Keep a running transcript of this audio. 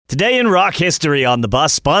Today in rock history on the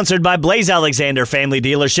bus, sponsored by Blaze Alexander Family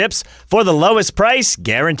Dealerships for the lowest price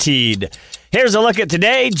guaranteed. Here's a look at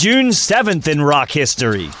today, June 7th in rock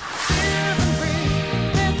history.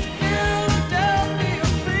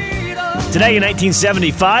 Today in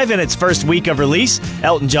 1975, in its first week of release,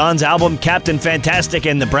 Elton John's album Captain Fantastic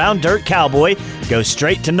and the Brown Dirt Cowboy goes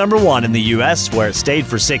straight to number 1 in the U.S., where it stayed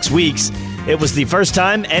for 6 weeks. It was the first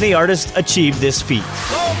time any artist achieved this feat.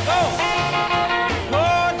 Go, go.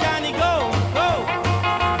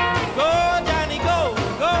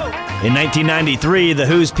 In 1993, The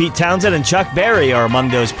Who's Pete Townsend and Chuck Berry are among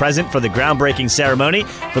those present for the groundbreaking ceremony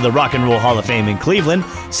for the Rock and Roll Hall of Fame in Cleveland,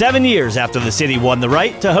 7 years after the city won the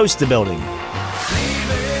right to host the building.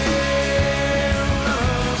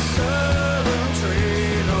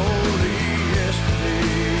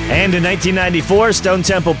 And in 1994, Stone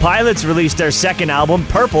Temple Pilots released their second album,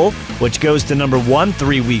 Purple, which goes to number 1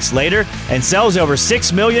 3 weeks later and sells over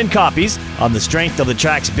 6 million copies on the strength of the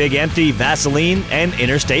tracks Big Empty, Vaseline, and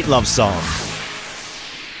Interstate Love Song.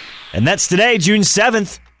 And that's today, June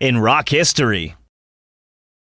 7th, in rock history.